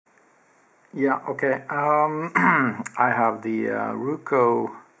Yeah, okay. I have the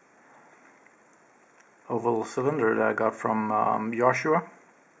Ruko oval cylinder that I got from Joshua,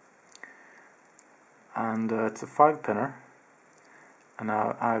 and it's a 5-pinner, and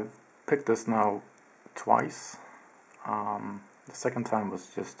I've picked this now twice. The second time was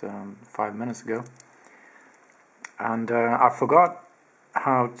just 5 minutes ago, and I forgot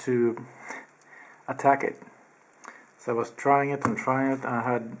how to attack it. So I was trying it and trying it.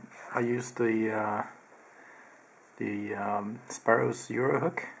 I used the Sparrows Euro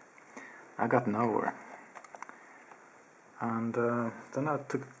hook. I got nowhere, and then I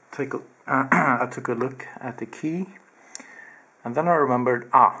took a look at the key, and then I remembered,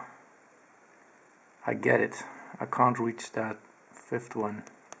 I get it. I can't reach that fifth one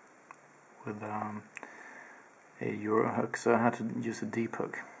with a Euro hook, so I had to use a deep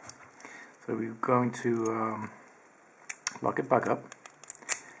hook. So we're going to lock it back up,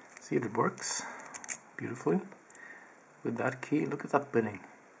 see if it works beautifully with that key. Look at that bitting.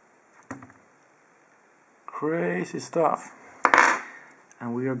 Crazy stuff.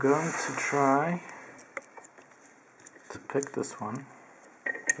 And we are going to try to pick this one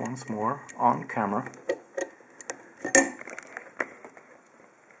once more on camera.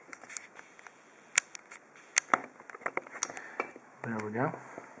 There we go.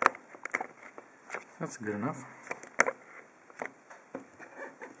 That's good enough.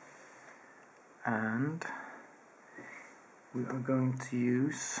 And we are going to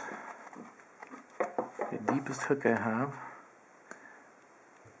use the deepest hook I have.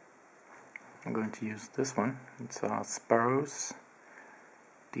 I'm going to use this one. It's a Sparrows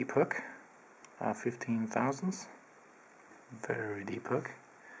deep hook, 15 thousandths, very deep hook.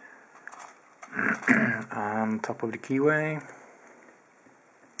 And top of the keyway.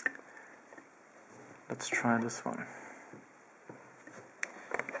 Let's try this one.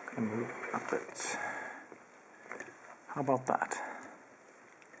 Okay, move a bit. How about that?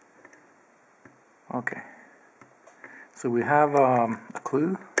 Okay. So we have a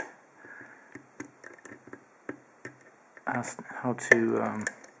clue as how to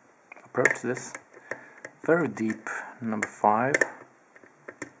approach this. Very deep, number 5.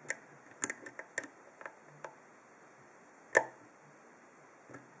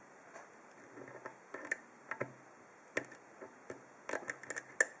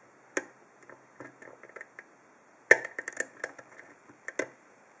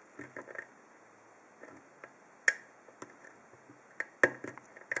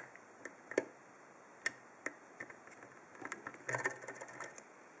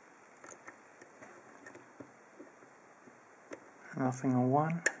 Nothing on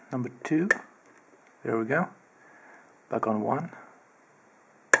 1. Number 2. There we go. Back on 1.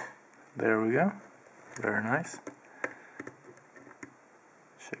 There we go. Very nice.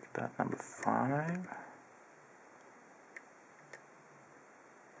 Check that. Number 5.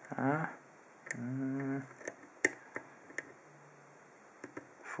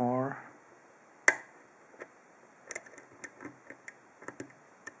 4.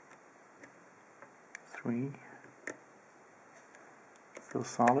 3. Still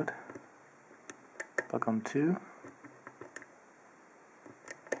solid. Back on 2.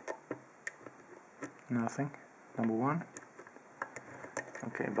 Nothing. Number 1.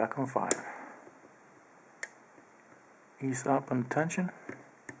 Okay, back on 5. Ease up on tension.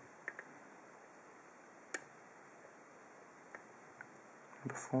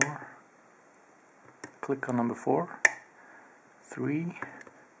 Number 4. Click on number 4. 3.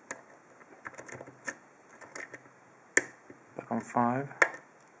 Back on 5.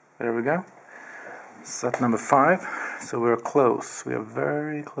 There we go. Set number 5. So we're close. We are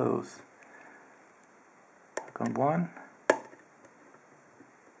very close. Back on 1.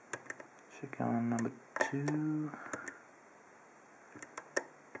 Check on number 2.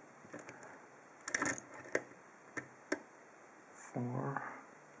 4.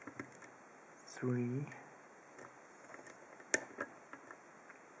 3.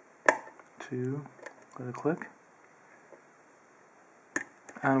 2. Got a click.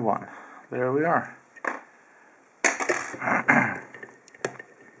 And 1. There we are.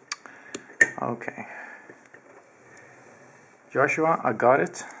 Okay. Joshua, I got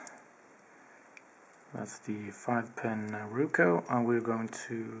it. That's the 5-pin Ruko, and we're going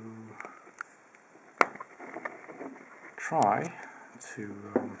to try to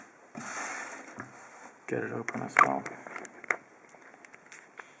get it open as well.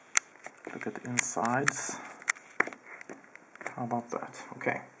 Look at the insides. How about that?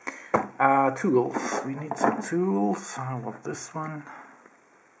 Okay. Tools. We need some tools. How about this one?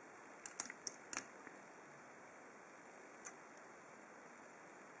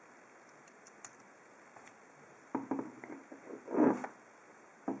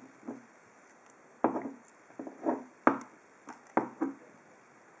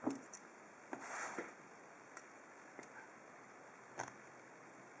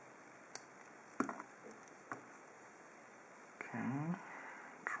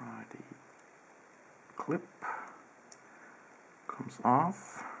 comes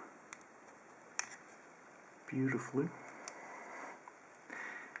off beautifully.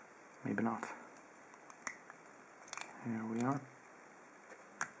 Maybe not. Here we are.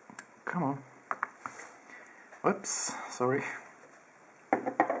 Come on. Whoops, sorry.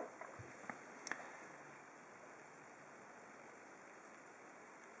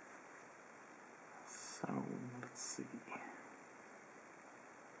 So, let's see.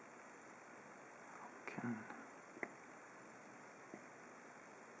 Can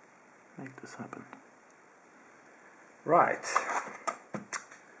make this happen. Right.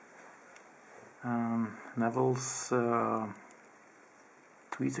 Neville's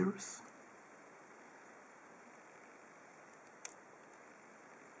tweezers.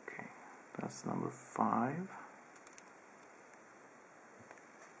 Okay, that's number 5.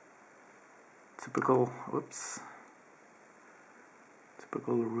 Typical, whoops,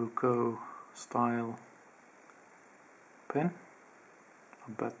 typical Ruko style pen.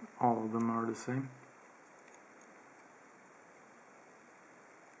 I bet all of them are the same.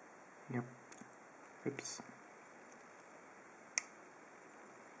 Yep. Oops.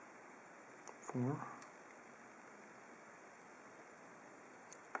 4.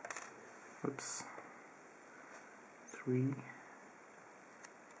 Oops. 3.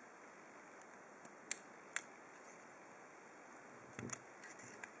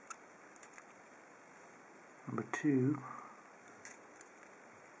 Number 2.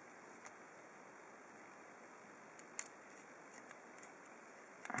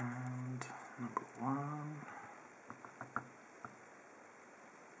 And number 1.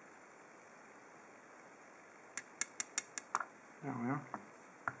 There we are.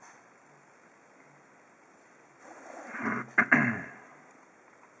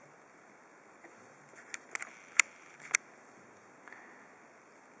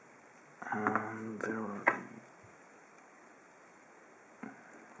 And there are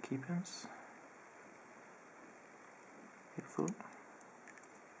the key pins. Beautiful.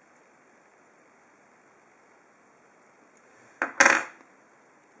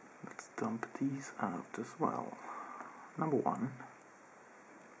 Let's dump these out as well. Number 1,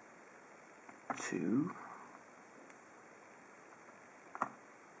 2,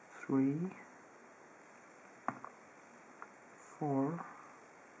 3, 4,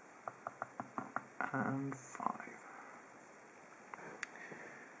 and 5.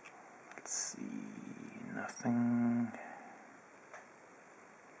 Let's see, nothing.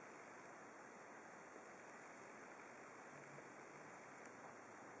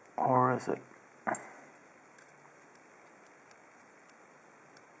 Or is it?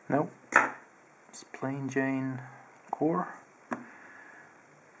 Nope. It's plain Jane core.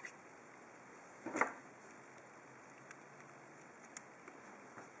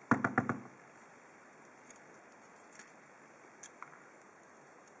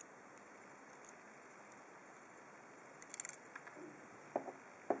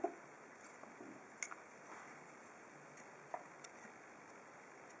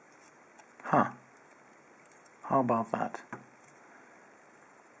 Huh. How about that?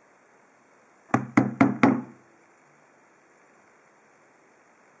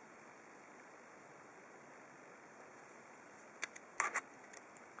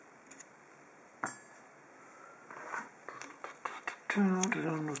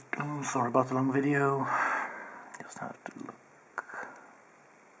 Sorry about the long video. Just have to look.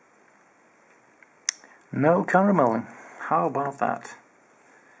 No countermilling. How about that?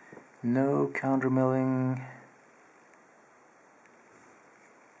 No countermilling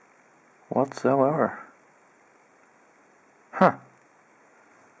whatsoever. Huh.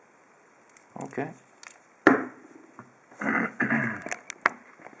 Okay.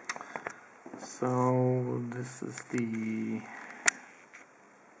 So this is the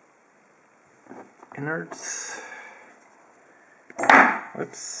innards.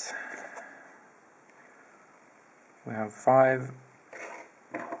 Whoops. We have 5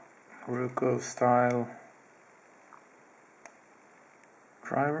 Ruko style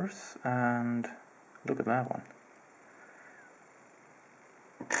drivers, and look at that one.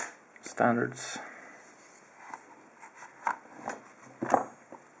 Standards.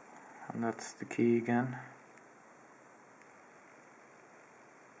 And that's the key again.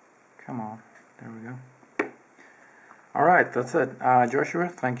 Come on, there we go. Alright, that's it. Joshua,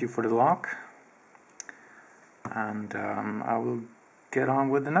 thank you for the lock. And I will get on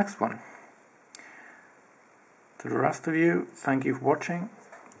with the next one. To the rest of you, thank you for watching,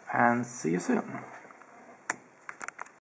 and see you soon.